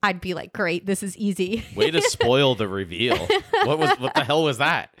I'd be like, great, this is easy. Way to spoil the reveal. What the hell was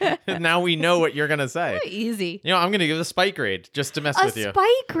that? Now we know what you're going to say. Easy. You know, I'm going to give a spike grade just to mess with you. A spike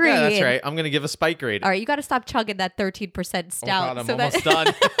grade? Yeah, that's right. I'm going to give a spike grade. All right, you got to stop chugging that 13% stout. Oh God, I'm almost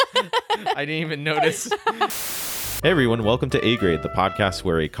done. I didn't even notice. Hey everyone, welcome to A Grade, the podcast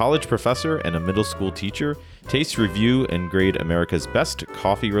where a college professor and a middle school teacher taste, review, and grade America's best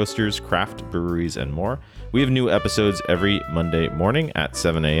coffee roasters, craft breweries, and more. We have new episodes every Monday morning at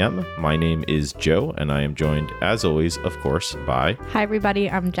 7 a.m. My name is Joe, and I am joined, as always, of course, by... Hi everybody,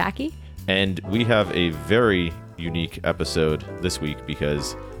 I'm Jackie. And we have a very unique episode this week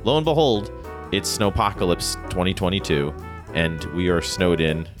because, lo and behold, it's Snowpocalypse 2022, and we are snowed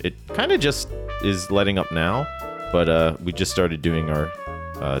in. It kind of just is letting up now. But we just started doing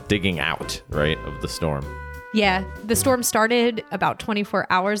our digging out, right, of the storm. Yeah, the storm started about 24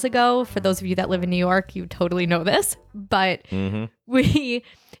 hours ago. For those of you that live in New York, you totally know this. But we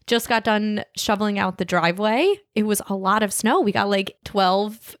just got done shoveling out the driveway. It was a lot of snow. We got like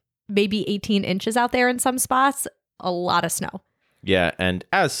 12, maybe 18 inches out there in some spots. A lot of snow. Yeah, and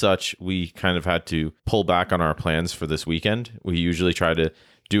as such, we kind of had to pull back on our plans for this weekend. We usually try to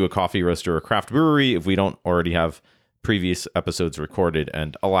do a coffee roaster or craft brewery if we don't already have previous episodes recorded.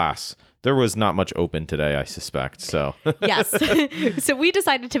 And alas, there was not much open today, I suspect. So yes. So we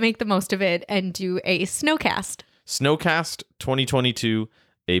decided to make the most of it and do a snowcast. Snowcast 2022,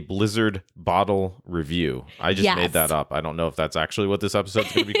 a Blizzard bottle review. I just made that up. I don't know if that's actually what this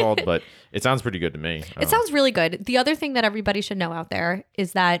episode's going to be called, but it sounds pretty good to me. It sounds really good. The other thing that everybody should know out there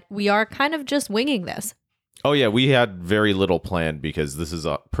is that we are kind of just winging this. Oh, yeah, we had very little planned because this is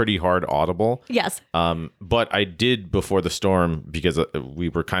a pretty hard audible. Yes. But I did before the storm, because we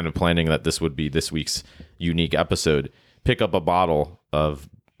were kind of planning that this would be this week's unique episode, pick up a bottle of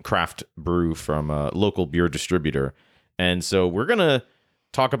craft brew from a local beer distributor. And so we're going to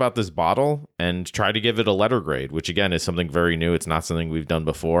talk about this bottle and try to give it a letter grade, which, again, is something very new. It's not something we've done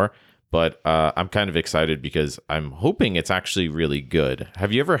before. But I'm kind of excited because I'm hoping it's actually really good.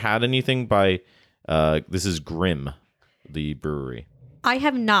 Have you ever had anything by... this is Grimm, the brewery. I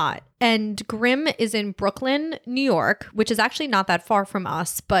have not. And Grimm is in Brooklyn, New York, which is actually not that far from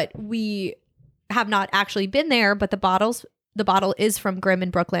us, but we have not actually been there. But the bottle is from Grimm in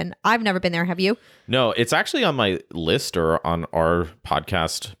Brooklyn. I've never been there. Have you? No, it's actually on my list or on our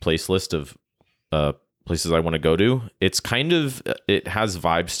podcast place list of places I want to go to. It's kind of, it has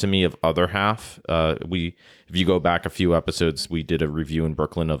vibes to me of Other Half. If you go back a few episodes, we did a review in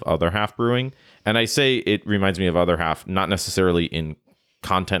Brooklyn of Other Half Brewing. And I say it reminds me of Other Half, not necessarily in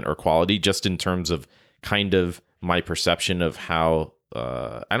content or quality, just in terms of kind of my perception of how,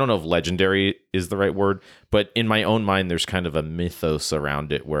 I don't know if legendary is the right word, but in my own mind, there's kind of a mythos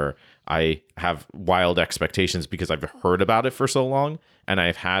around it where I have wild expectations because I've heard about it for so long. And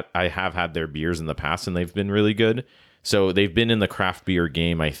I have had their beers in the past and they've been really good. So they've been in the craft beer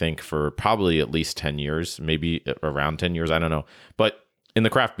game, I think, for probably at least 10 years, maybe around 10 years. I don't know. But in the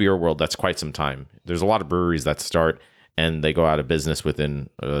craft beer world, that's quite some time. There's a lot of breweries that start and they go out of business within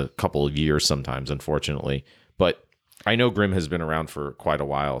a couple of years sometimes, unfortunately. But I know Grimm has been around for quite a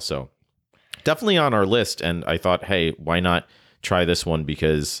while. So definitely on our list. And I thought, hey, why not try this one?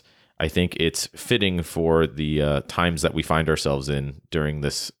 Because I think it's fitting for the times that we find ourselves in during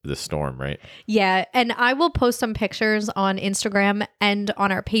this storm, right? Yeah, and I will post some pictures on Instagram and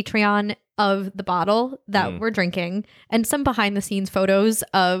on our Patreon of the bottle that we're drinking and some behind the scenes photos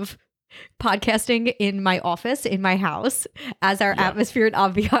of podcasting in my office, in my house, as our atmosphere and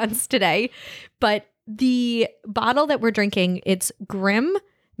ambiance today. But the bottle that we're drinking, it's Grimm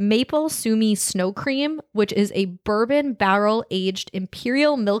Maple Sumi Snow Cream, which is a bourbon barrel aged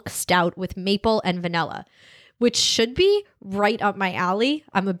imperial milk stout with maple and vanilla, which should be right up my alley.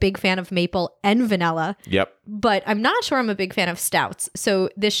 I'm a big fan of maple and vanilla. Yep. But I'm not sure I'm a big fan of stouts. So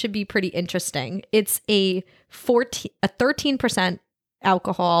this should be pretty interesting. It's a 13%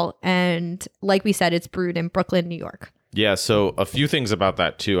 alcohol. And like we said, it's brewed in Brooklyn, New York. Yeah. So a few things about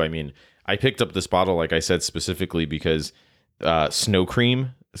that too. I mean, I picked up this bottle, like I said, specifically because Snow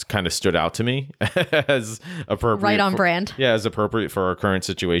Cream kind of stood out to me as appropriate. Right on brand. Yeah, as appropriate for our current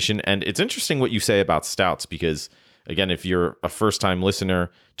situation. And it's interesting what you say about stouts because, again, if you're a first-time listener,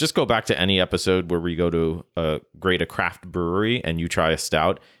 just go back to any episode where we go to grade a craft brewery and you try a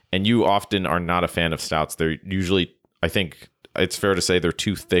stout. And you often are not a fan of stouts. They're usually, I think it's fair to say, they're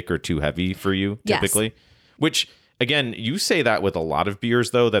too thick or too heavy for you, typically. Yes. Which, again, you say that with a lot of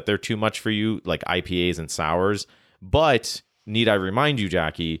beers, though, that they're too much for you, like IPAs and sours. But... need I remind you,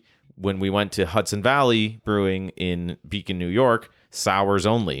 Jackie, when we went to Hudson Valley Brewing in Beacon, New York, sours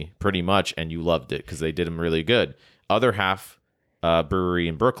only, pretty much, and you loved it because they did them really good. Other Half brewery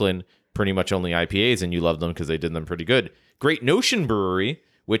in Brooklyn, pretty much only IPAs, and you loved them because they did them pretty good. Great Notion Brewery,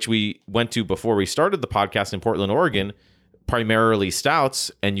 which we went to before we started the podcast in Portland, Oregon, primarily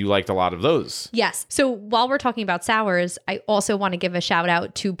stouts, and you liked a lot of those. Yes. So while we're talking about sours, I also want to give a shout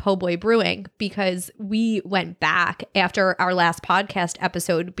out to Po' Boy Brewing, because we went back after our last podcast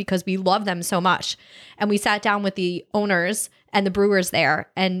episode because we love them so much. And we sat down with the owners and the brewers there,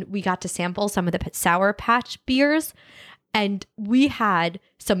 and we got to sample some of the Sour Patch beers. And we had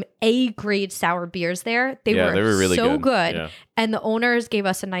some A-grade sour beers there. They were really so good. Yeah. And the owners gave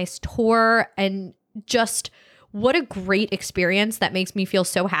us a nice tour, and just what a great experience. That makes me feel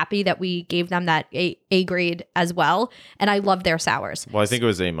so happy that we gave them that A grade as well. And I love their sours. Well, I think it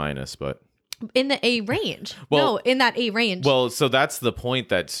was A-, but in the A range. No, in that A range. Well, so that's the point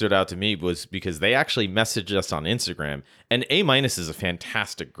that stood out to me, was because they actually messaged us on Instagram, and A- is a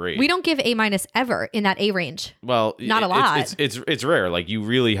fantastic grade. We don't give A- ever in that A range. Well, not a lot. It's rare. Like, you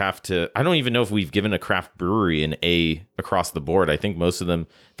really have to. I don't even know if we've given a craft brewery an A across the board. I think most of them,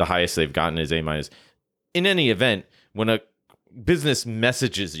 the highest they've gotten is A-. In any event, when a business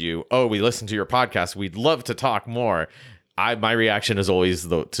messages you, "Oh, we listened to your podcast, we'd love to talk more," my reaction is always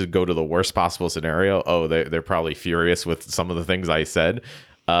to go to the worst possible scenario. Oh, they're probably furious with some of the things I said.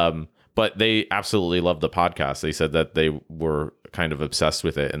 But they absolutely loved the podcast. They said that they were kind of obsessed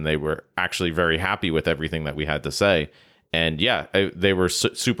with it, and they were actually very happy with everything that we had to say. And yeah, they were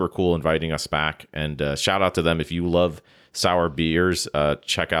super cool inviting us back. And shout out to them. If you love sour beers,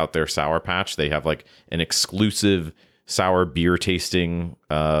 check out their Sour Patch. They have like an exclusive sour beer tasting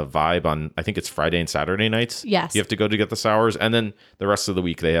vibe on, I think it's Friday and Saturday nights. Yes. You have to go to get the sours. And then the rest of the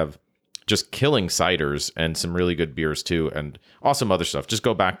week, they have just killing ciders and some really good beers too, and awesome other stuff. Just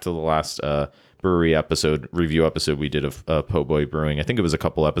go back to the last brewery review episode we did of Po' Boy Brewing. I think it was a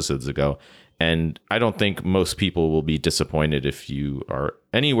couple episodes ago. And I don't think most people will be disappointed if you are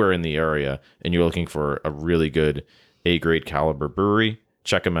anywhere in the area and you're looking for a really good A-grade caliber brewery.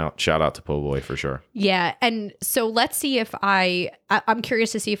 Check them out. Shout out to Po' Boy for sure. Yeah. And so let's see if I'm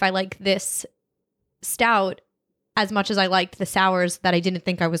curious to see if I like this stout as much as I liked the sours that I didn't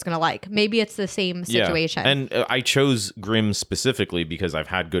think I was going to like. Maybe it's the same situation. Yeah. And I chose Grimm specifically because I've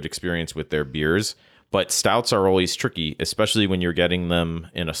had good experience with their beers, but stouts are always tricky, especially when you're getting them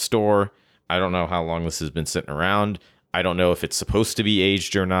in a store. I don't know how long this has been sitting around. I don't know if it's supposed to be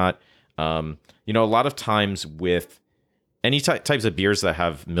aged or not. A lot of times with any types of beers that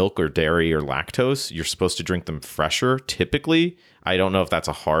have milk or dairy or lactose, you're supposed to drink them fresher, typically. I don't know if that's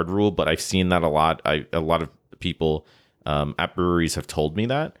a hard rule, but I've seen that a lot. A lot of people at breweries have told me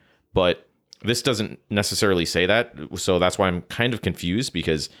that, but this doesn't necessarily say that. So that's why I'm kind of confused,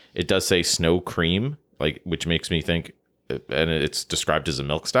 because it does say snow cream, which makes me think, and it's described as a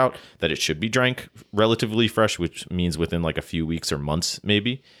milk stout, that it should be drank relatively fresh, which means within like a few weeks or months,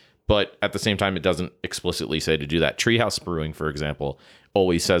 maybe. But at the same time, it doesn't explicitly say to do that. Treehouse Brewing, for example,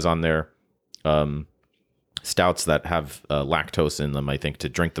 always says on their stouts that have lactose in them, I think, to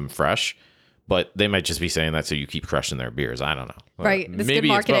drink them fresh. But they might just be saying that so you keep crushing their beers. I don't know. Right. It's maybe good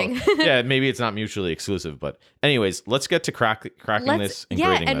marketing. Yeah, maybe it's not mutually exclusive. But anyways, let's get to cracking this and grading this.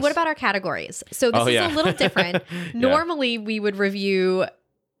 Yeah, and what about our categories? So this is a little different. Normally, we would review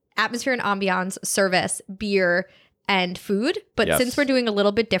atmosphere and ambiance, service, beer, and food. But since we're doing a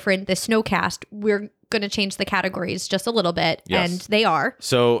little bit different, the Snowcast, we're going to change the categories just a little bit. Yes. And they are.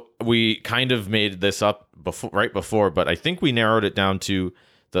 So we kind of made this up right before, but I think we narrowed it down to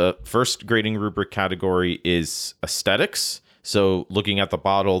the first grading rubric category is aesthetics. So looking at the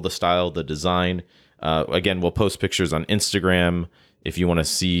bottle, the style, the design. Again, we'll post pictures on Instagram if you want to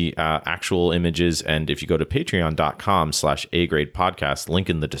see actual images. And if you go to patreon.com/agradepodcast, link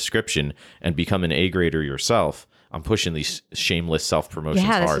in the description, and become an A-grader yourself. I'm pushing these shameless self-promotions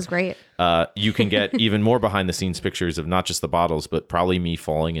hard. Yeah, this is great. You can get even more behind-the-scenes pictures of not just the bottles, but probably me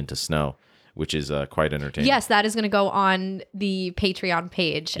falling into snow, which is quite entertaining. Yes, that is going to go on the Patreon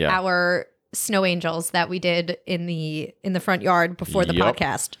page. Yeah. Our snow angels that we did in the front yard before the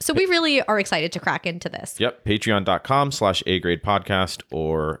podcast. So we really are excited to crack into this. Yep. Patreon.com/agradepodcast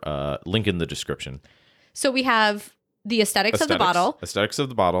or link in the description. So we have the aesthetics of the bottle. Aesthetics of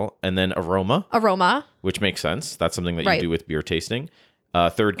the bottle. And then aroma. Aroma. Which makes sense. That's something that you do with beer tasting.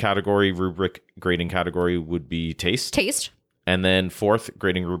 Third category, rubric grading category would be taste. Taste. And then fourth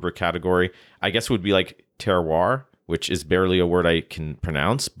grading rubric category, I guess, would be like terroir, which is barely a word I can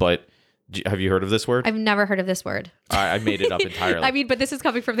pronounce. But have you heard of this word? I've never heard of this word. I made it up entirely. I mean, but this is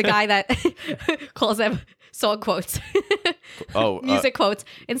coming from the guy that calls them song quotes. Music quotes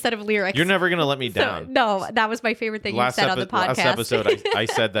instead of lyrics. You're never going to let me down. So, no, that was my favorite thing you said on the podcast. Last episode, I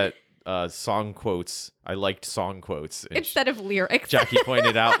said that song quotes. I liked song quotes instead of lyrics. Jackie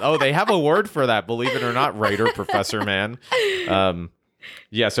pointed out, oh, they have a word for that. Believe it or not, writer, professor, man.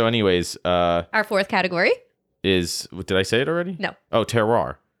 Yeah. So, anyways, our fourth category is. Did I say it already? No. Oh,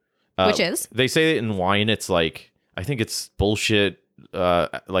 terroir. Which is? They say it in wine. It's like, I think it's bullshit.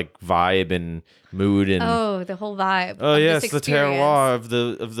 Like vibe and mood and the whole vibe. Oh yes, the terroir of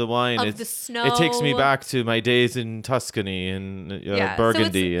the wine. Of the snow. It takes me back to my days in Tuscany and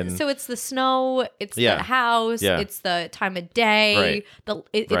Burgundy. So it's the snow. It's the house. Yeah. It's the time of day. Right.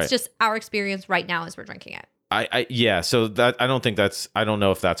 It's just our experience right now as we're drinking it. Yeah. So that I don't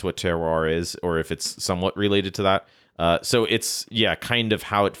know if that's what terroir is or if it's somewhat related to that. So it's kind of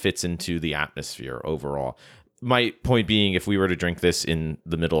how it fits into the atmosphere overall. My point being, if we were to drink this in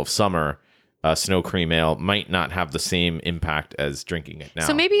the middle of summer, snow cream ale might not have the same impact as drinking it now.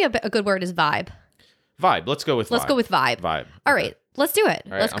 So maybe a good word is vibe. Vibe. Let's go with vibe. Let's go with vibe. Vibe. All right. Let's do it.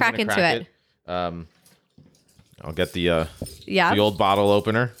 All right, let's crack into it. I'll get the old bottle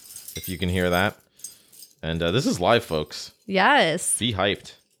opener, if you can hear that. And this is live, folks. Yes. Be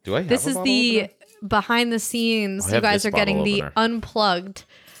hyped. Do I have This a is bottle the opener? behind the scenes. I You have guys this are getting bottle the opener. unplugged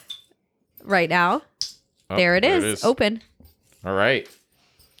right now. Oh, there it is. Open. All right.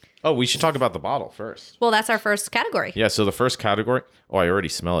 Oh, we should talk about the bottle first. Well, that's our first category. Yeah, so the first category. Oh, I already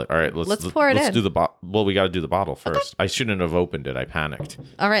smell it. All right, let's pour it in. Do the well, we got to do the bottle first. Okay. I shouldn't have opened it. I panicked.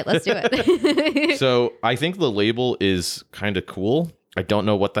 All right, let's do it. So I think the label is kind of cool. I don't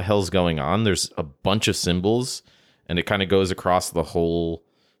know what the hell's going on. There's a bunch of symbols, and it kind of goes across the whole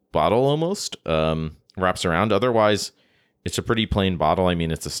bottle almost, wraps around. Otherwise, it's a pretty plain bottle. I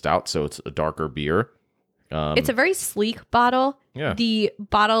mean, it's a stout, so it's a darker beer. It's a very sleek bottle. Yeah. The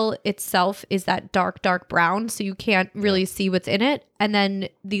bottle itself is that dark brown, so you can't really see what's in it. And then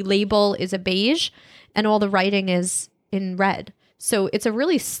the label is a beige, and all the writing is in red. So it's a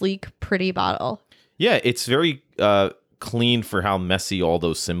really sleek, pretty bottle. Yeah, it's very clean for how messy all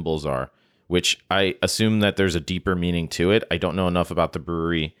those symbols are, which I assume that there's a deeper meaning to it. I don't know enough about the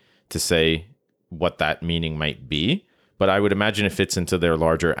brewery to say what that meaning might be, but I would imagine it fits into their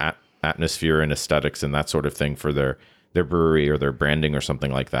larger atmosphere and aesthetics and that sort of thing for their brewery or their branding or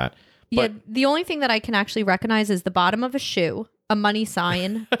something like that. But, yeah, the only thing that I can actually recognize is the bottom of a shoe, a money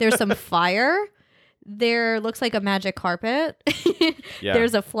sign. There's some fire. There looks like a magic carpet. Yeah.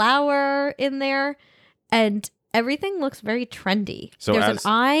 There's a flower in there, and everything looks very trendy. So there's an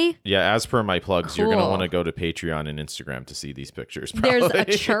eye. Yeah, as per my plugs, Cool. You're going to want to go to Patreon and Instagram to see these pictures. Probably.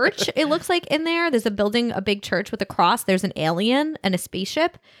 There's a church, it looks like, in there. There's a building, a big church with a cross. There's an alien and a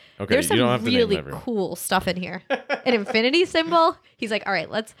spaceship. Okay, There's you don't some have to name really everyone. cool stuff in here. An infinity symbol. He's like, all right,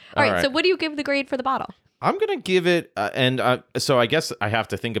 all right. So what do you give the grade for the bottle? I'm going to give it, so I guess I have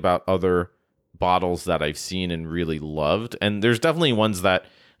to think about other bottles that I've seen and really loved. And there's definitely ones that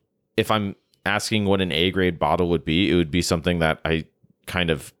if I'm asking what an A grade bottle would be, it would be something that I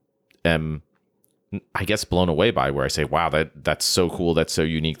kind of am, I guess, blown away by, where I say, wow, that's so cool. That's so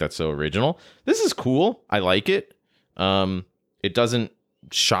unique. That's so original. This is cool. I like it. It doesn't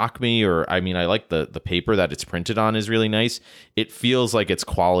shock me, or I mean, I like the paper that it's printed on is really nice. It feels like it's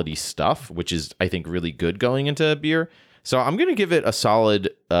quality stuff, which is, I think, really good going into a beer. So I'm going to give it a solid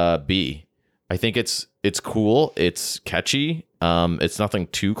B. I think it's cool. It's catchy. It's nothing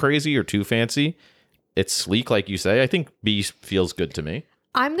too crazy or too fancy. It's sleek, like you say. I think B feels good to me.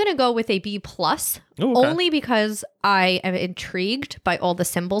 I'm going to go with a B plus, Ooh, okay. only because I am intrigued by all the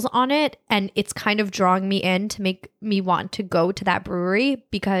symbols on it. And it's kind of drawing me in to make me want to go to that brewery,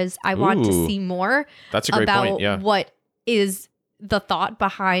 because I want to see more That's a great about point. Yeah. what is the thought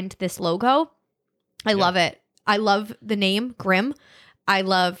behind this logo. I love it. I love the name Grimm. I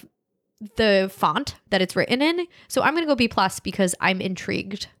love the font that it's written in. So I'm going to go B plus because I'm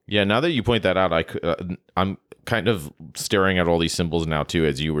intrigued. Yeah, now that you point that out, I'm kind of staring at all these symbols now too,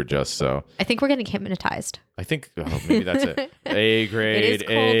 as you were just. So I think we're getting hypnotized. I think maybe that's it. A grade,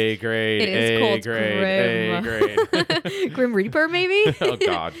 A grade, It is A called grade, Grimm. A grade. Grim Reaper, maybe? Oh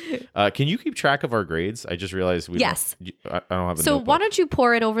God! Can you keep track of our grades? I just realized we. Yes. I don't have a. So notebook. why don't you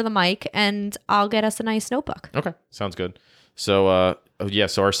pour it over the mic, and I'll get us a nice notebook. Okay, sounds good. So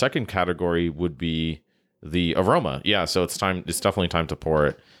so our second category would be the aroma. Yeah, so it's definitely time to pour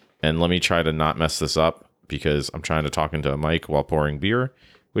it. And let me try to not mess this up, because I'm trying to talk into a mic while pouring beer,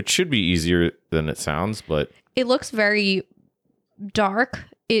 which should be easier than it sounds, but It looks very dark.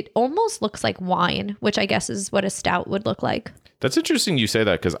 It almost looks like wine, which I guess is what a stout would look like. that's interesting you say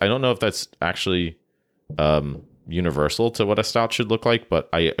that, because I don't know if that's actually universal to what a stout should look like, but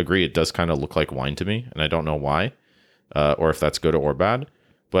I agree it does kind of look like wine to me, and I don't know why, or if that's good or bad.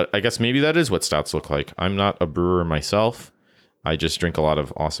 But I guess maybe that is what stouts look like. I'm not a brewer myself. I just drink a lot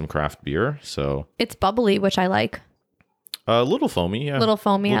of awesome craft beer. So it's bubbly, which I like. A little foamy. Yeah. Little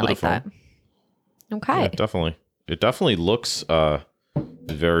foamy. I like that. Okay. Yeah, definitely. It definitely looks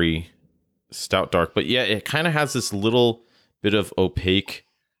very stout dark, but yeah, it kind of has this little bit of opaque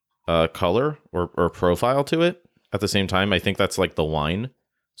color or profile to it at the same time. I think that's like the wine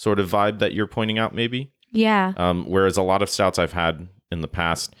sort of vibe that you're pointing out, maybe. Yeah. Whereas a lot of stouts I've had in the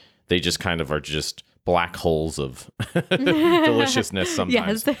past, they just kind of are just black holes of deliciousness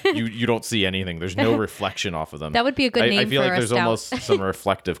sometimes. Yes. You don't see anything. There's no reflection off of them. That would be a good name I feel for like a there's stout. almost some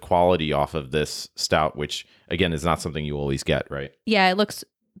reflective quality off of this stout, which again is not something you always get, right? Yeah, it looks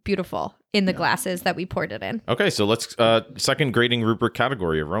beautiful in the glasses that we poured it in. Okay, so let's second grading rubric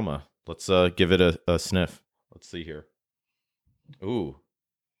category, aroma. Let's give it a sniff. Let's see here. Ooh.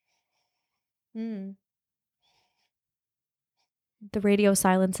 Mm. The radio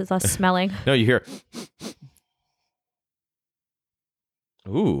silences us smelling. No, you hear.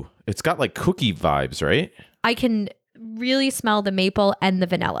 Ooh, it's got like cookie vibes, right? I can really smell the maple and the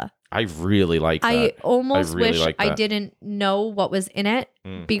vanilla. I really like that. I almost really wish like I that. didn't know what was in it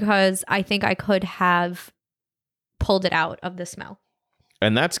because I think I could have pulled it out of the smell.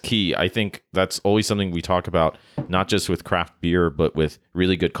 And that's key. I think that's always something we talk about, not just with craft beer, but with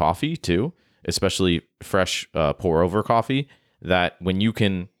really good coffee too, especially fresh pour over coffee, that when you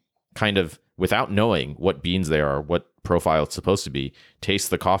can kind of, without knowing what beans they are, what profile it's supposed to be,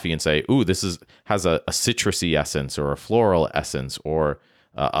 taste the coffee and say, ooh, this has a citrusy essence or a floral essence or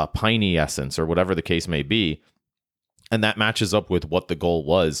a piney essence or whatever the case may be. And that matches up with what the goal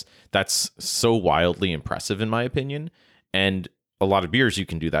was. That's so wildly impressive in my opinion. And a lot of beers, you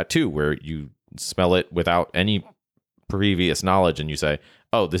can do that too, where you smell it without any previous knowledge and you say,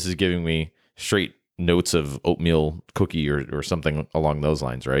 oh, this is giving me straight notes of oatmeal cookie or something along those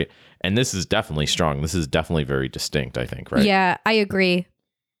lines, right? And this is definitely strong. This is definitely very distinct, I think, right? Yeah, I agree.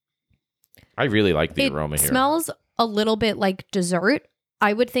 I really like the aroma here. It smells a little bit like dessert.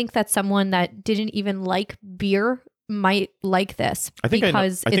 I would think that someone that didn't even like beer might like this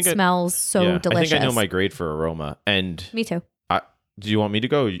because it smells so delicious. I think I know my grade for aroma. And me too. Do you want me to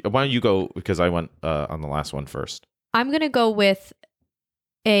go? Why don't you go? Because I went on the last one first. I'm going to go with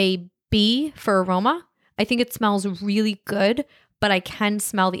a B for aroma. I think it smells really good, but I can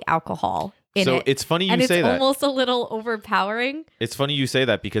smell the alcohol in it. So it's funny you say that. And it's almost a little overpowering. It's funny you say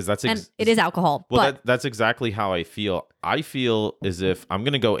that because that's... and it is alcohol. Well, that's exactly how I feel. I feel as if I'm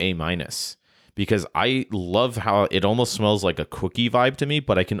going to go A- because I love how it almost smells like a cookie vibe to me,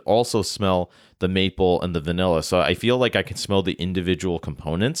 but I can also smell the maple and the vanilla. So I feel like I can smell the individual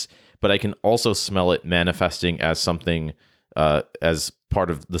components, but I can also smell it manifesting as something as part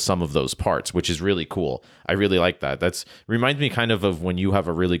of the sum of those parts, which is really cool. I really like that. That's reminds me kind of when you have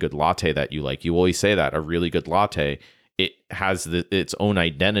a really good latte that you like. You always say that a really good latte, it has its own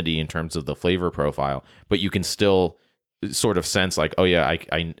identity in terms of the flavor profile, but you can still sort of sense like, oh yeah,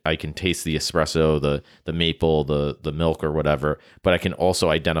 I can taste the espresso, the maple, the milk or whatever, but I can also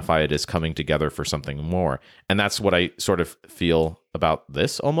identify it as coming together for something more. And that's what I sort of feel about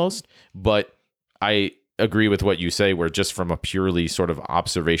this almost. But I agree with what you say, where just from a purely sort of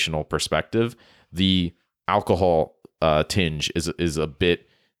observational perspective, the alcohol tinge is a bit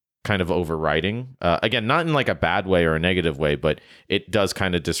kind of overriding. Again, not in like a bad way or a negative way, but it does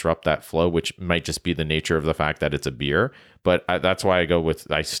kind of disrupt that flow, which might just be the nature of the fact that it's a beer. But that's why I go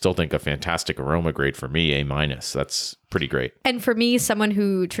with, I still think a fantastic aroma grade for me, A-. That's pretty great. And for me, someone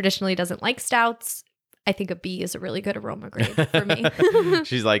who traditionally doesn't like stouts, I think a B is a really good aroma grade for me.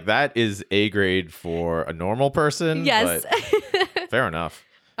 She's like, that is A grade for a normal person. Yes. But fair enough.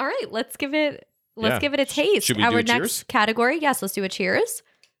 All right, let's give it a taste. Should we do Our a cheers? next category, yes, let's do a cheers.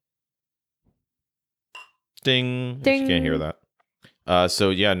 Ding. Ding. If you can't hear that.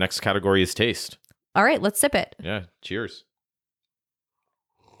 So yeah, next category is taste. All right, let's sip it. Yeah, cheers.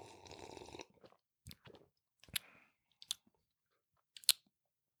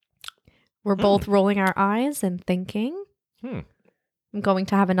 We're both rolling our eyes and thinking. I'm going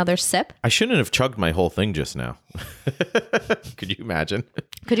to have another sip. I shouldn't have chugged my whole thing just now. Could you imagine?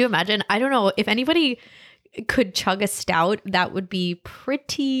 Could you imagine? I don't know. If anybody could chug a stout, that would be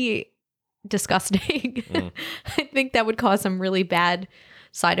pretty disgusting. I think that would cause some really bad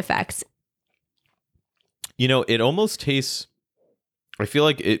side effects. You know, it almost tastes... I feel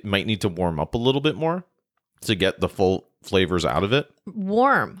like it might need to warm up a little bit more to get the full flavors out of it.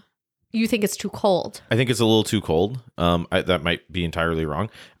 Warm. You think it's too cold? I think it's a little too cold. That might be entirely wrong.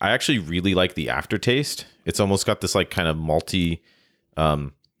 I actually really like the aftertaste. It's almost got this like kind of malty,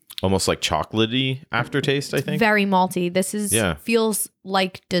 almost like chocolatey aftertaste, I think. Very malty. This is feels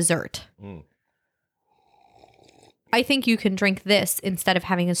like dessert. I think you can drink this instead of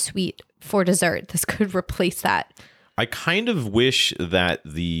having a sweet for dessert. This could replace that. I kind of wish that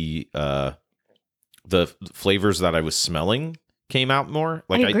the flavors that I was smelling came out more.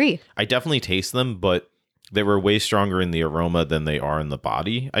 Like I agree. I definitely taste them, but they were way stronger in the aroma than they are in the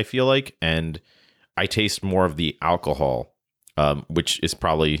body, I feel like. And I taste more of the alcohol, which is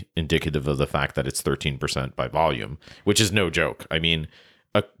probably indicative of the fact that it's 13% by volume, which is no joke. I mean,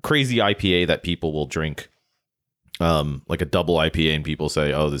 a crazy IPA that people will drink, like a double IPA, and people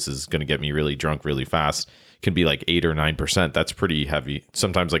say, oh, this is going to get me really drunk really fast, can be like 8 or 9%. That's pretty heavy.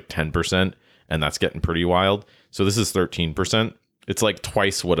 Sometimes like 10%, and that's getting pretty wild. So this is 13%. It's like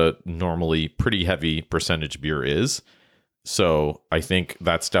twice what a normally pretty heavy percentage beer is. So I think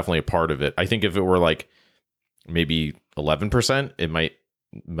that's definitely a part of it. I think if it were like maybe 11%, it might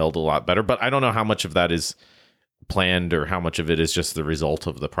meld a lot better. But I don't know how much of that is planned or how much of it is just the result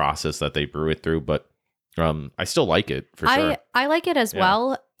of the process that they brew it through. But I still like it for sure. I like it as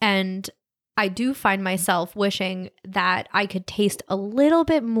well. And I do find myself wishing that I could taste a little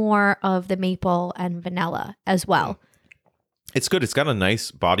bit more of the maple and vanilla as well. It's good. It's got a nice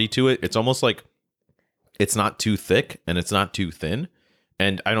body to it. It's almost like it's not too thick and it's not too thin.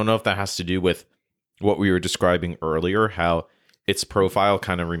 And I don't know if that has to do with what we were describing earlier, how its profile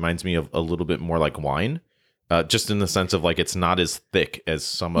kind of reminds me of a little bit more like wine, just in the sense of like it's not as thick as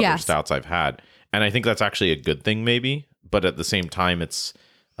some other stouts I've had. And I think that's actually a good thing maybe. But at the same time, it's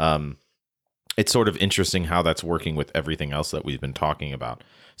sort of interesting how that's working with everything else that we've been talking about.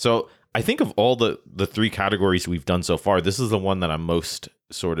 So I think of all the three categories we've done so far, this is the one that I'm most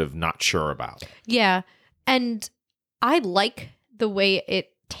sort of not sure about. Yeah. And I like the way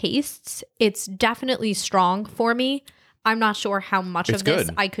it tastes. It's definitely strong for me. I'm not sure how much of this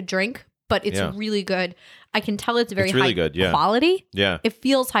I could drink, but it's really good. I can tell it's very high quality. Yeah. It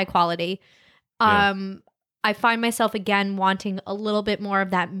feels high quality. I find myself again wanting a little bit more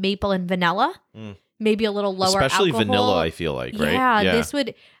of that maple and vanilla, maybe a little lower especially alcohol. Vanilla, I feel like, right? Yeah, this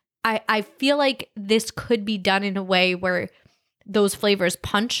would, I feel like this could be done in a way where those flavors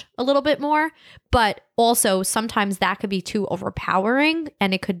punch a little bit more, but also sometimes that could be too overpowering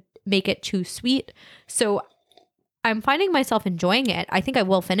and it could make it too sweet. So I'm finding myself enjoying it. I think I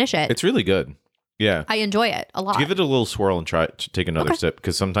will finish it. It's really good. Yeah. I enjoy it a lot. Give it a little swirl and try to take another sip,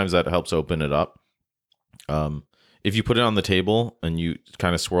 because sometimes that helps open it up. If you put it on the table and you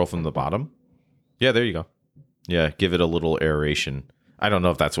kind of swirl from the bottom. Yeah, there you go. Yeah, give it a little aeration. I don't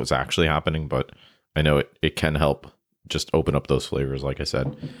know if that's what's actually happening, but I know it can help just open up those flavors, like I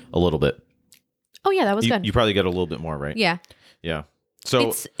said, a little bit. Oh yeah, that was good. You probably get a little bit more, right? Yeah. Yeah.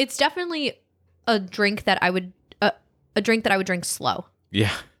 So it's definitely a drink that I would drink slow.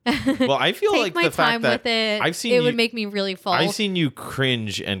 Yeah. Well, I feel Take like my the time fact that with it. It would make me really full. I've seen you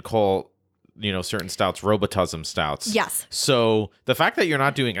cringe and call, certain stouts Robitussin stouts. Yes. So the fact that you're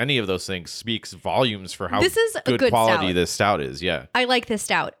not doing any of those things speaks volumes for how this is good a good quality stout. this stout is. Yeah. I like this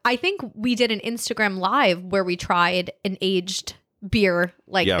stout. I think we did an Instagram live where we tried an aged beer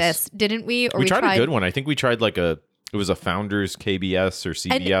like this, didn't we? Or we tried a good one. I think we tried it was a Founders KBS or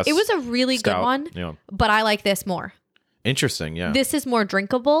CBS. And it was a really stout. good one. Yeah. But I like this more. Interesting. Yeah. This is more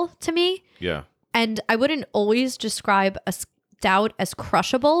drinkable to me. Yeah. And I wouldn't always describe a stout as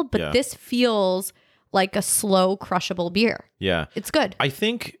crushable, but this feels like a slow crushable beer. Yeah. It's good. I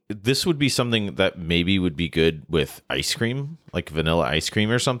think this would be something that maybe would be good with ice cream, like vanilla ice cream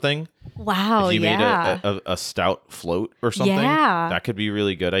or something. Wow. If you made a stout float or something, that could be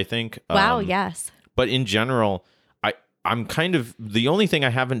really good, I think. Wow. Yes. But in general, I'm kind of, the only thing I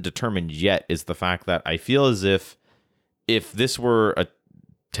haven't determined yet is the fact that I feel as if this were a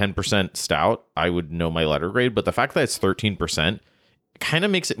 10% stout, I would know my letter grade. But the fact that it's 13% kind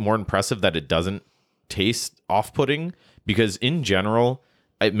of makes it more impressive that it doesn't taste off-putting, because in general,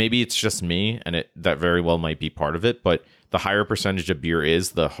 maybe it's just me, and that very well might be part of it, but the higher percentage of beer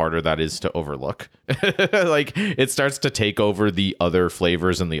is, the harder that is to overlook. Like, it starts to take over the other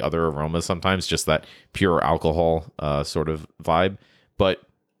flavors and the other aromas sometimes, just that pure alcohol sort of vibe. But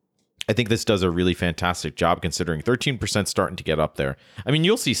I think this does a really fantastic job, considering 13% starting to get up there. I mean,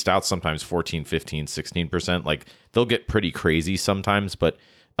 you'll see stouts sometimes 14, 15, 16%. Like, they'll get pretty crazy sometimes, but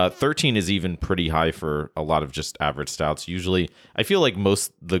 13 is even pretty high for a lot of just average stouts. Usually, I feel like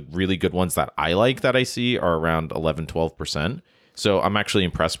most the really good ones that I like that I see are around 11, 12%. So I'm actually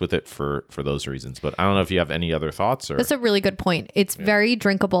impressed with it for those reasons. But I don't know if you have any other thoughts. That's a really good point. It's very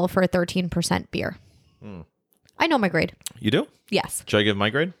drinkable for a 13% beer. I know my grade. You do? Yes. Should I give my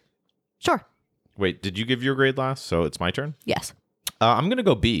grade? Sure. Wait, did you give your grade last? So it's my turn? Yes. I'm going to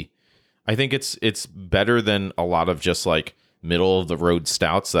go B. I think it's better than a lot of just like middle of the road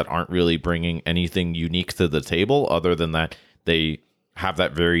stouts that aren't really bringing anything unique to the table other than that they have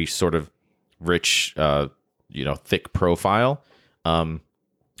that very sort of rich, thick profile.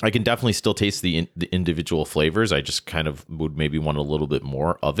 I can definitely still taste the individual flavors. I just kind of would maybe want a little bit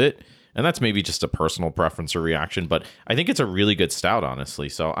more of it. And that's maybe just a personal preference or reaction, but I think it's a really good stout, honestly.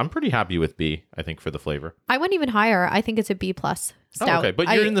 So I'm pretty happy with B, I think, for the flavor. I went even higher. I think it's a B plus stout. Oh, okay,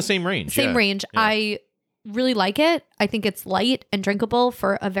 but you're in the same range. Same range. Yeah. I really like it. I think it's light and drinkable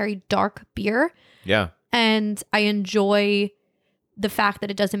for a very dark beer. Yeah. And I enjoy the fact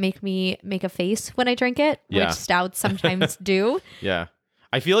that it doesn't make me make a face when I drink it, which stouts sometimes do. Yeah.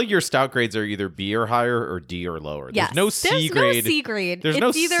 I feel like your stout grades are either B or higher or D or lower. There's no C grade. There's no C grade. There's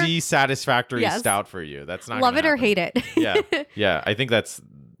no C satisfactory stout for you. That's not love it or hate it. Yeah. I think that's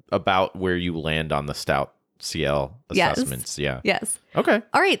about where you land on the stout CL assessments. Yes. Okay.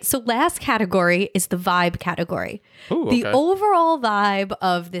 All right. So last category is the vibe category. Ooh, the overall vibe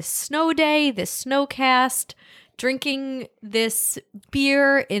of this snow day, this snowcast, drinking this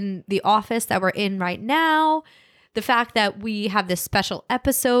beer in the office that we're in right now. The fact that we have this special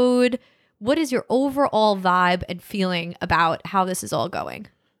episode. What is your overall vibe and feeling about how this is all going?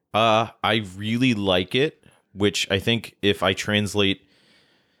 I really like it, which I think if I translate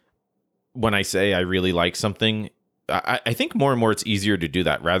when I say I really like something, I think more and more it's easier to do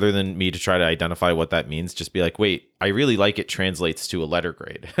that rather than me to try to identify what that means. Just be like, wait, I really like it translates to a letter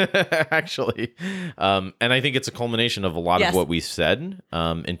grade, actually. And I think it's a culmination of a lot of what we said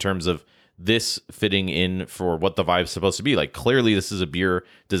in terms of this fitting in for what the vibe's supposed to be. Like, clearly this is a beer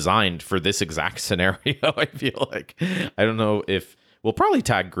designed for this exact scenario. I feel like, I don't know if we'll probably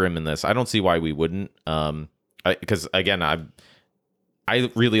tag Grimm in this. I don't see why we wouldn't. Because again,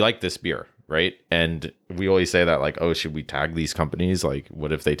 I really like this beer, right? And we always say that, like, oh, should we tag these companies? Like,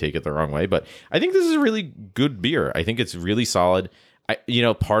 what if they take it the wrong way? But I think this is a really good beer. I think it's really solid.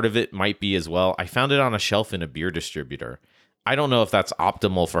 Part of it might be as well, I found it on a shelf in a beer distributor. I don't know if that's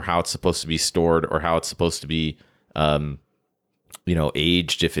optimal for how it's supposed to be stored or how it's supposed to be,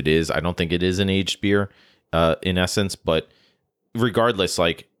 aged. If it is, I don't think it is an aged beer, in essence. But regardless,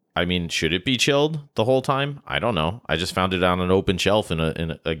 should it be chilled the whole time? I don't know. I just found it on an open shelf in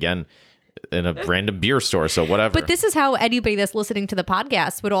a random beer store. So whatever. But this is how anybody that's listening to the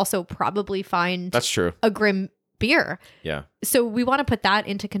podcast would also probably find that's true a Grimm beer. Yeah. So we want to put that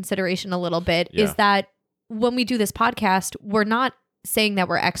into consideration a little bit. Yeah. Is that when we do this podcast, we're not saying that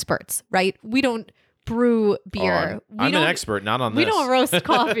we're experts, right? We don't brew beer. I'm an expert, not on this. We don't roast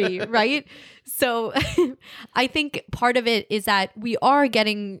coffee, right? So I think part of it is that we are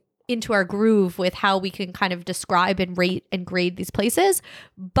getting into our groove with how we can kind of describe and rate and grade these places.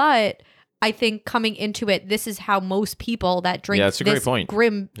 But I think coming into it, this is how most people that drink this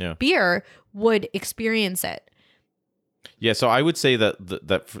Grimm beer would experience it. Yeah, so I would say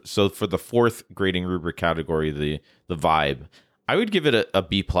that for the fourth grading rubric category, the vibe, I would give it a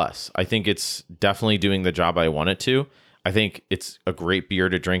B plus. I think it's definitely doing the job I want it to. I think it's a great beer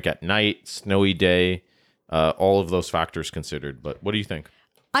to drink at night, snowy day, all of those factors considered. But what do you think?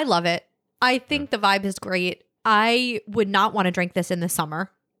 I love it. I think the vibe is great. I would not want to drink this in the summer.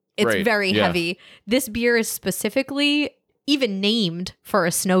 It's very heavy. This beer is specifically even named for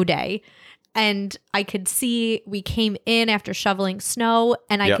a snow day. And I could see we came in after shoveling snow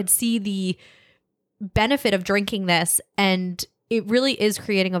and I could see the benefit of drinking this. And it really is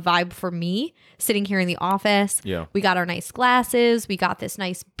creating a vibe for me sitting here in the office. Yeah. We got our nice glasses. We got this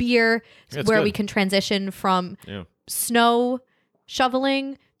nice beer where we can transition from snow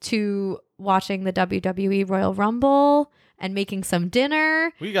shoveling to watching the WWE Royal Rumble and making some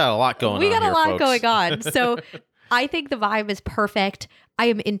dinner. We got a lot going on. We got a lot folks. going on. So I think the vibe is perfect. I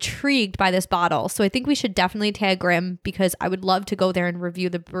am intrigued by this bottle. So I think we should definitely tag Grimm because I would love to go there and review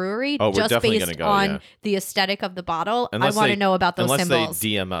the brewery just based on the aesthetic of the bottle. I want to know about those symbols. Unless they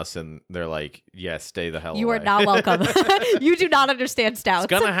DM us and they're like, yes, stay the hell away. You are not welcome. You do not understand stouts.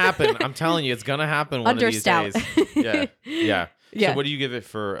 It's going to happen. I'm telling you, it's going to happen one of these days. Yeah. So what do you give it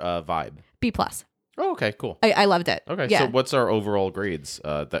for vibe? B plus. Oh, okay, cool. I loved it. Okay, so what's our overall grades?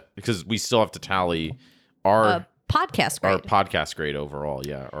 Because we still have to tally our podcast grade. Our podcast grade overall,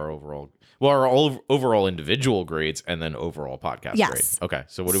 our overall individual grades and then overall podcast grade. Okay,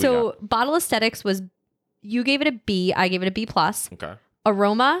 so what do we got? So bottle aesthetics was, you gave it a B, I gave it a B plus. Okay.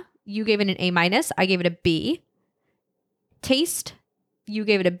 Aroma, you gave it an A minus, I gave it a B. Taste, you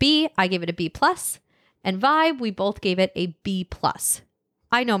gave it a B, I gave it a B plus. And vibe, we both gave it a B plus.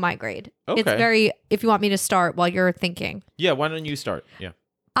 I know my grade. Okay. It's if you want me to start while you're thinking. Yeah, why don't you start? Yeah.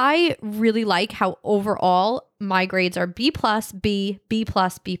 I really like how overall my grades are B plus, B, B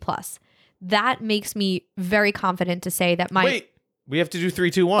plus, B plus. that makes me very confident to say that Wait, we have to do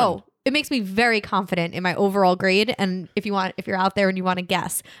 3, 2, 1. Oh, it makes me very confident in my overall grade. And if you're out there and you want to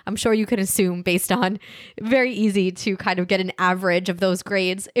guess, I'm sure you can assume based on very easy to kind of get an average of those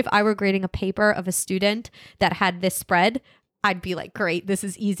grades. If I were grading a paper of a student that had this spread, I'd be like, great, this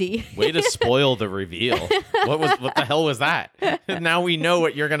is easy. Way to spoil the reveal. What the hell was that? Now we know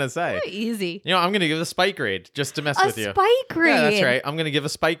what you're going to say. Easy. You know, I'm going to give a spike grade just to mess with you. A spike grade? Yeah, that's right. I'm going to give a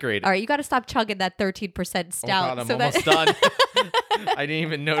spike grade. All right, you got to stop chugging that 13% stout. Oh God, I'm almost done. I didn't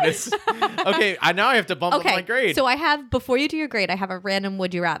even notice. Okay, now I have to bump up my grade. So I have, before you do your grade, I have a random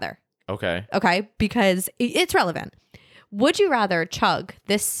would you rather. Okay. Okay, because it's relevant. Would you rather chug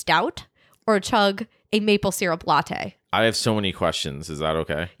this stout or chug a maple syrup latte? I have so many questions. Is that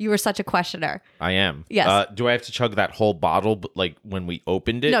okay? You were such a questioner. I am. Yes. Do I have to chug that whole bottle like when we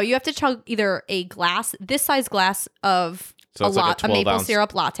opened it? No, you have to chug either a glass, this size glass of So it's like a a maple 12-ounce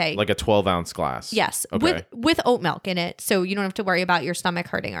syrup latte. Like a 12-ounce glass. Yes. Okay. With oat milk in it, so you don't have to worry about your stomach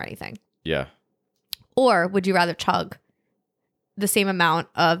hurting or anything. Yeah. Or would you rather chug the same amount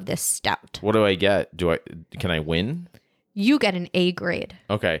of this stout? What do I get? Can I win? You get an A grade.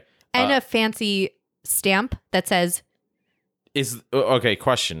 Okay. And a fancy stamp that says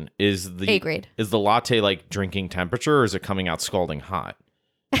question. Is the A grade. Is the latte like drinking temperature or is it coming out scalding hot?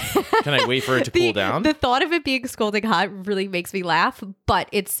 Can I wait for it to cool down? The thought of it being scalding hot really makes me laugh, but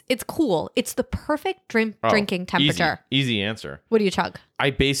it's cool. It's the perfect drinking temperature. Easy answer. What do you chug? I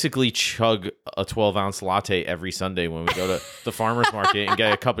basically chug a 12-ounce latte every Sunday when we go to the farmer's market and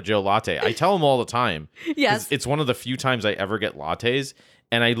get a cup of Joe latte. I tell them all the time. Yes. It's one of the few times I ever get lattes.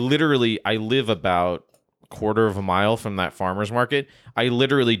 And I live about a quarter of a mile from that farmer's market. I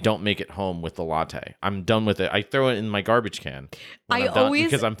literally don't make it home with the latte. I'm done with it. I throw it in my garbage can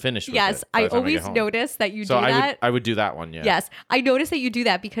because I'm finished with it. Yes, I always notice that you do that. I would do that one, yeah. Yes, I notice that you do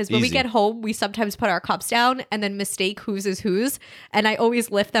that because when we get home, we sometimes put our cups down and then mistake whose is whose. And I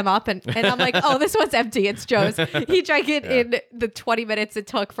always lift them up and I'm like, oh, this one's empty. It's Joe's. He drank it in the 20 minutes it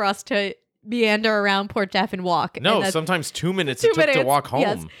took for us to meander around Port Jeff and walk. No, sometimes 2 minutes it took to walk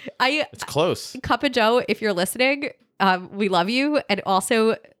home. Yes. It's close. Cup of Joe, if you're listening, we love you. And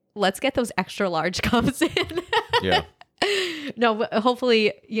also, let's get those extra large cups in. Yeah. No,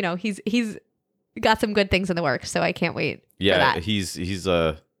 hopefully, he's got some good things in the works, so I can't wait. Yeah, for that. he's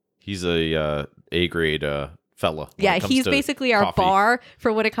a A grade fella. Yeah, he's basically our coffee. bar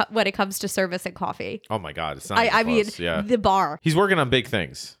for when it comes to service and coffee. Oh my God, it's not. I mean, the bar. He's working on big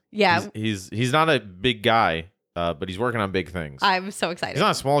things. Yeah, he's not a big guy, but he's working on big things. I'm so excited. He's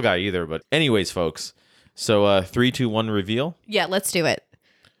not a small guy either. But anyways, folks. So 3, 2, 1 reveal. Yeah, let's do it.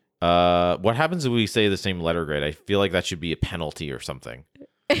 What happens if we say the same letter grade? I feel like that should be a penalty or something.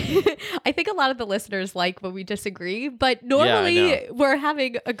 I think a lot of the listeners like when we disagree, but normally we're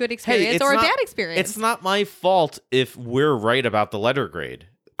having a good experience or a bad experience. It's not my fault if we're right about the letter grade.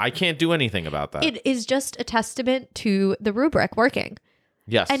 I can't do anything about that. It is just a testament to the rubric working.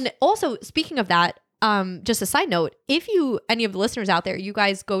 Yes. And also, speaking of that, just a side note, if any of the listeners out there, you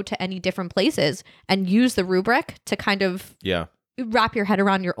guys go to any different places and use the rubric to kind of wrap your head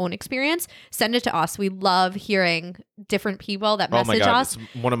around your own experience, send it to us. We love hearing different people that message us.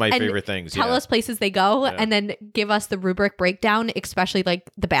 It's one of my favorite things. Tell us places they go and then give us the rubric breakdown, especially like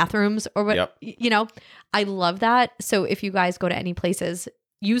the bathrooms or what, I love that. So if you guys go to any places,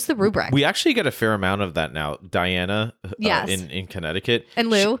 use the rubric. We actually get a fair amount of that now. Diana in Connecticut. And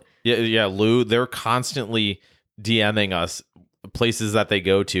Lou. Lou. They're constantly DMing us places that they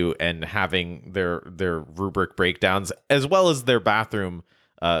go to and having their rubric breakdowns as well as their bathroom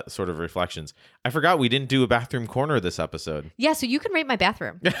sort of reflections. I forgot we didn't do a bathroom corner this episode. Yeah, so you can rate my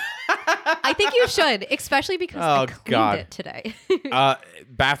bathroom. I think you should, especially because I cleaned it today.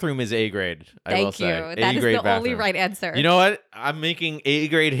 Bathroom is A grade. Thank you. That is the only right answer. You know what? I'm making A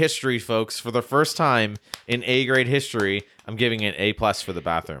grade history, folks. For the first time in A grade history, I'm giving it A+ for the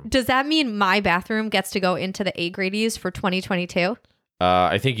bathroom. Does that mean my bathroom gets to go into the A grades for 2022?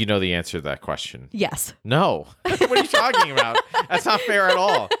 I think you know the answer to that question. Yes. No. What are you talking about? That's not fair at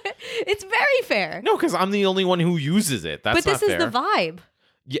all. It's very fair. No, because I'm the only one who uses it. That's not fair. But this is the vibe.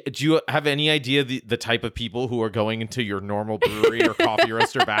 Yeah, do you have any idea the type of people who are going into your normal brewery or coffee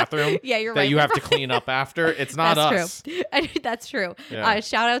roaster bathroom? Yeah, you're right. That you have to clean up after? It's not us. True. That's true. Yeah.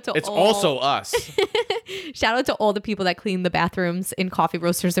 Shout out to It's also us. Shout out to all the people that clean the bathrooms in coffee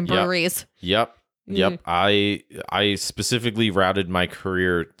roasters and breweries. Yep. I specifically routed my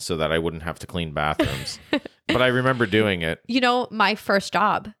career so that I wouldn't have to clean bathrooms. But I remember doing it. My first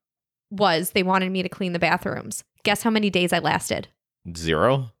job was they wanted me to clean the bathrooms. Guess how many days I lasted?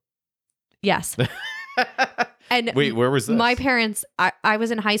 0? Yes. And wait, where was this? My parents, I was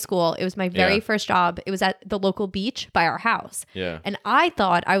in high school. It was my very first job. It was at the local beach by our house. Yeah. And I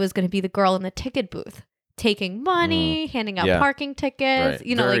thought I was going to be the girl in the ticket booth, taking money, handing out parking tickets,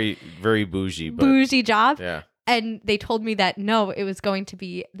 right. Very, very bougie. But bougie job. Yeah. And they told me that no, it was going to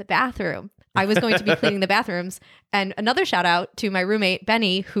be the bathroom. I was going to be cleaning the bathrooms. And another shout out to my roommate,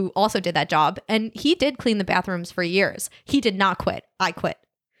 Benny, who also did that job. And he did clean the bathrooms for years. He did not quit. I quit.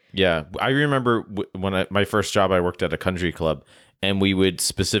 Yeah. I remember when my first job, I worked at a country club, and we would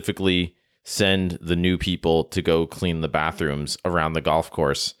specifically send the new people to go clean the bathrooms around the golf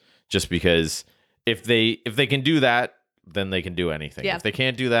course, just because if they can do that, then they can do anything. Yeah. If they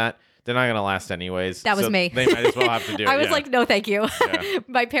can't do that, they're not going to last anyways. That was me. They might as well have to do it. I was like, no, thank you. Yeah.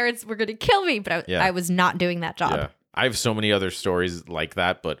 My parents were going to kill me, but I was not doing that job. Yeah. I have so many other stories like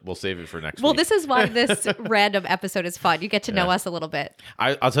that, but we'll save it for next week. Well, this is why this random episode is fun. You get to know us a little bit.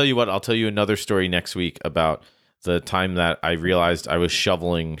 I'll tell you what. I'll tell you another story next week about the time that I realized I was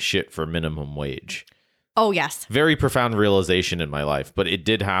shoveling shit for minimum wage. Oh, yes. Very profound realization in my life, but it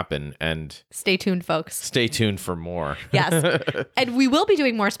did happen, and stay tuned, folks. Stay tuned for more. Yes. And we will be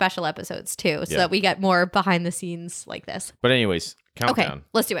doing more special episodes too, so that we get more behind the scenes like this. But anyways, countdown. Okay,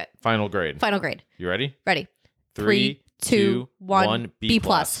 let's do it. Final grade. Final grade. You ready? Ready. 3, 2, 1, B+.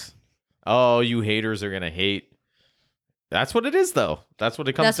 Oh, you haters are going to hate. That's what it is, though. That's what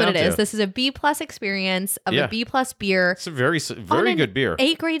it comes down to. That's what it is. This is a B+ experience of a B+ beer. It's a very good beer.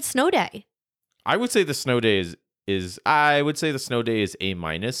 8th grade snow day. I would say the snow day is A-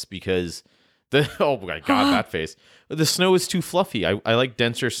 because oh my god, that face. The snow is too fluffy. I like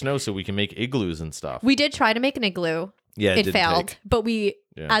denser snow so we can make igloos and stuff. We did try to make an igloo. Yeah, it failed. But we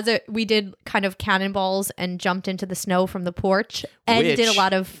did kind of cannonballs and jumped into the snow from the porch and did a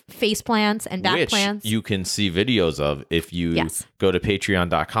lot of face plants and back plants. You can see videos of if you go to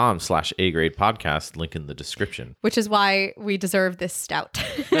patreon.com/agradepodcast, link in the description. Which is why we deserve this stout.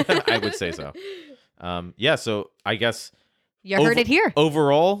 I would say so. So I guess you heard it here.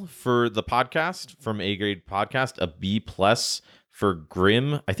 Overall, for the podcast, from A Grade Podcast, a B+ for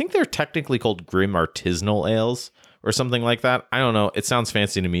Grimm. I think they're technically called Grimm Artisanal Ales or something like that. I don't know. It sounds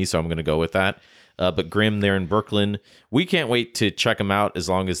fancy to me, so I'm going to go with that. But Grimm, they're in Brooklyn. We can't wait to check them out as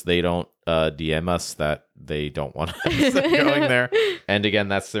long as they don't DM us that they don't want us going there. And again,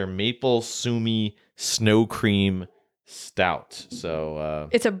 that's their Maple Sumi Snow Cream Stout. So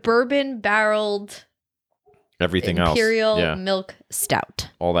it's a bourbon barreled everything Imperial else. Milk Stout.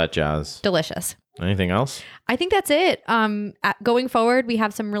 All that jazz. Delicious. Anything else? I think that's it. Going forward, we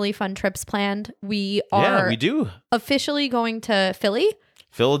have some really fun trips planned. We do officially going to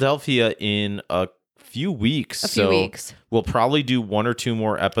Philadelphia in a few weeks. We'll probably do 1 or 2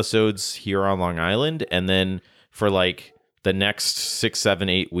 more episodes here on Long Island, and then for like the next 6, 7,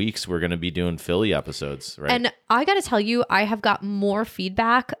 8 weeks, we're going to be doing Philly episodes, right? And I got to tell you, I have got more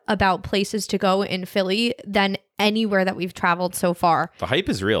feedback about places to go in Philly than anywhere that we've traveled so far. The hype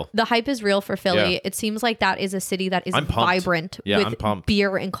is real. The hype is real for Philly. Yeah. It seems like that is a city that is vibrant with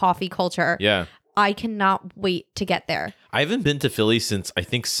beer and coffee culture. Yeah. I cannot wait to get there. I haven't been to Philly since, I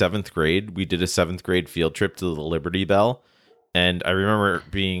think, 7th grade. We did a 7th grade field trip to the Liberty Bell, and I remember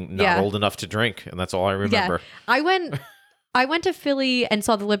being not old enough to drink, and that's all I remember. Yeah. I went to Philly and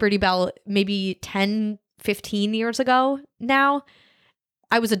saw the Liberty Bell maybe 10, 15 years ago now.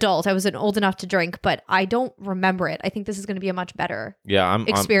 I was adult. I wasn't old enough to drink, but I don't remember it. I think this is going to be a much better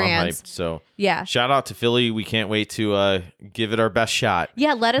experience. I'm hyped. So shout out to Philly. We can't wait to give it our best shot.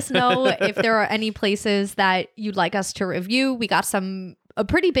 Yeah, let us know if there are any places that you'd like us to review. We got a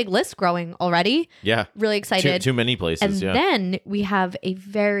pretty big list growing already. Yeah. Really excited. Too many places. And then we have a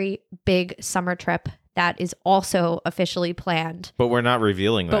very big summer trip that is also officially planned. But we're not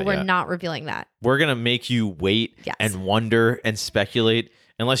revealing that. But we're not revealing that. We're going to make you wait and wonder and speculate.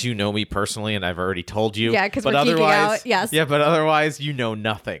 Unless you know me personally and I've already told you. Yeah, because we're geeking out. Yes. Yeah, but otherwise you know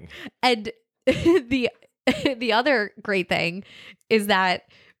nothing. And the other great thing is that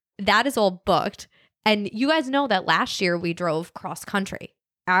is all booked. And you guys know that last year we drove cross country.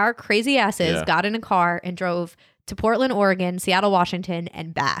 Our crazy asses got in a car and drove to Portland, Oregon, Seattle, Washington,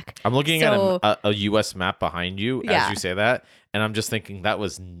 and back. I'm looking at a U.S. map behind you as you say that, and I'm just thinking that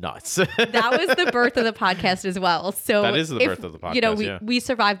was nuts. That was the birth of the podcast as well. So that is the birth of the podcast. You know, we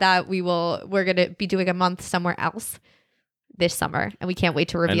survived that. We're going to be doing a month somewhere else this summer, and we can't wait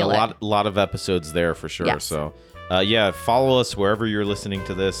to reveal and a lot of episodes there for sure. Yes. So follow us wherever you're listening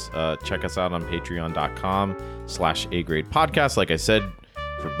to this. Check us out on patreon.com/agradepodcast. Like I said,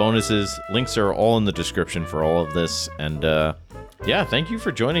 for bonuses, links are all in the description for all of this. And thank you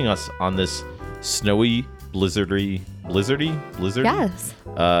for joining us on this snowy, blizzardy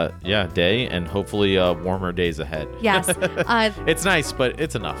day, and hopefully warmer days ahead. Yes. It's nice, but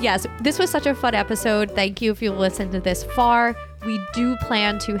it's enough. Yes. This was such a fun episode. Thank you if you listened to this far. We do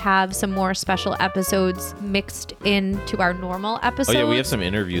plan to have some more special episodes mixed into our normal episodes. Oh yeah, we have some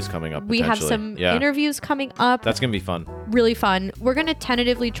interviews coming up. We have some interviews coming up. That's going to be fun. Really fun. We're going to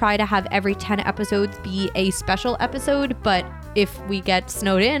tentatively try to have every 10 episodes be a special episode, but if we get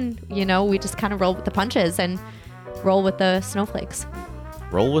snowed in, we just kind of roll with the punches and roll with the snowflakes.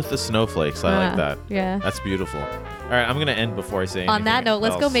 Roll with the snowflakes. I like that. Yeah. That's beautiful. All right, I'm going to end before I say anything. On that note,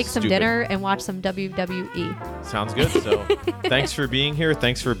 let's go make some dinner and watch some WWE. Sounds good. So thanks for being here.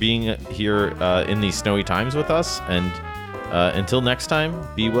 Thanks for being here in these snowy times with us. And until next time,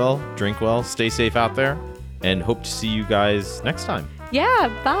 be well, drink well, stay safe out there, and hope to see you guys next time. Yeah,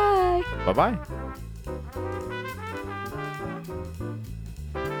 bye. Bye-bye.